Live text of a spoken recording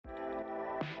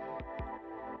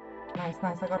Nice,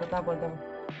 I got a double though.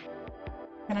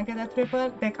 Can I get a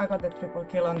triple? I got the triple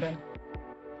kill on them.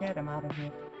 Get them out of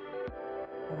here.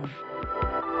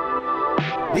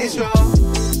 Be strong.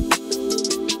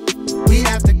 We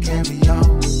have to carry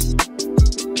on.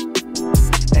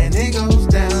 And it goes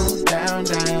down, down,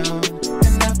 down.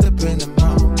 Enough to bring them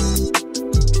home.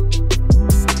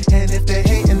 And if they're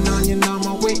hating on you, no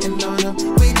more waiting on them.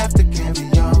 We have to carry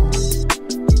on.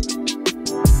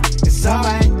 It's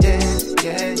alright, yeah,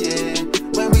 yeah, yeah.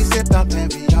 When we sip up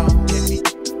heavy on.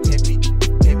 Heavy.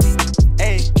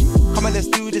 Hey, come on, let's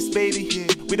do this, baby.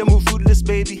 We don't move through this,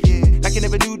 baby. Like you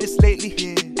never knew this lately.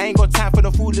 I ain't got time for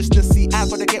the foolishness. See, I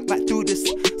gotta get back through this.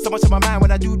 So much on my mind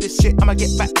when I do this shit. I'ma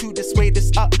get back to this, weigh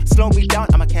this up, slow me down,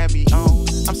 I'ma carry on.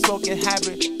 I'm smoking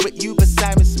hybrid with you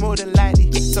beside me, it's more than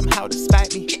likely. Somehow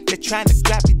despite me, they're trying to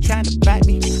grab me, trying to bite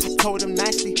me. I told them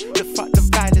nicely, the fuck the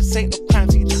violence ain't no crime.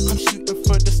 I'm shooting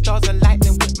for the stars and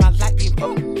lightning with my light beam.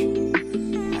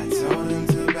 I told them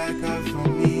to back up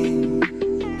from me,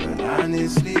 but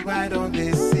honestly, why don't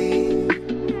they see?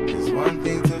 There's one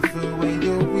thing to feel when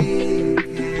you're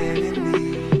weak and in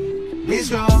need. Be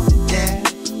strong, yeah.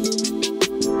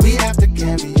 We have to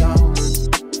carry on.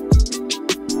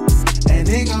 And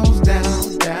it goes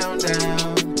down, down,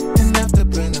 down. Enough to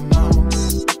bring them home.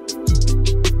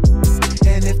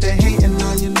 And if they're hating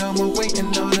on you, no more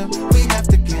waiting on them. We have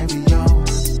to carry on.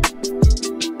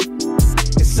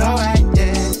 It's alright,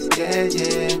 yeah, yeah,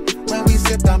 yeah. When we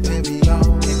sit down, carry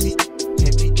on. Heavy.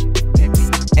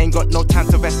 Ain't got no time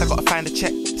to rest, I gotta find a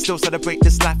check. Still celebrate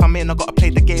this life I'm in, I gotta play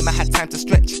the game, I had time to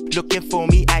stretch. Looking for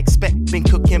me, I expect. Been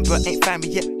cooking but ain't found me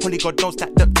yet. Only God knows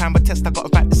that the time will test. I gotta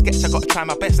write the sketch, I gotta try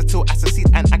my best until I succeed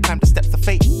and I climb the steps of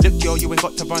fate. Look yo, you ain't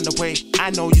got to run away.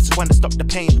 I know you just wanna stop the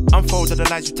pain. Unfold all the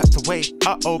lies you tucked away.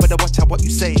 Uh-oh, better watch out what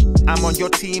you say. I'm on your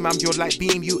team, I'm your light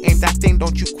beam. You aim that thing,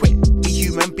 don't you quit. We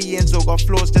human beings, all got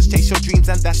flaws, just chase your dreams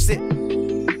and that's it. I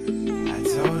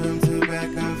told them to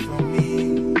back up from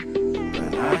me,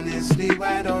 but honestly,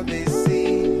 why don't they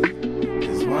see?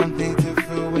 There's one thing to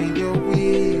feel when you're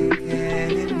weak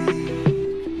and in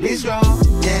need. Be strong,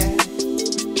 yeah.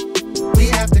 We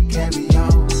have to carry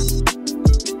on.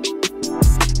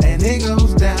 And it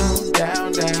goes down,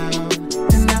 down, down.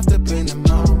 Enough to bring them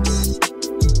home.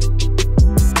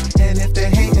 And if they're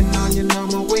hating on you, no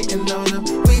more waiting on them.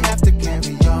 We have to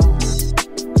carry on.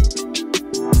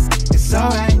 It's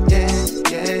alright, yeah,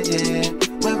 yeah, yeah.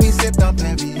 When we sip up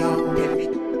heavy on.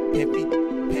 Heavy.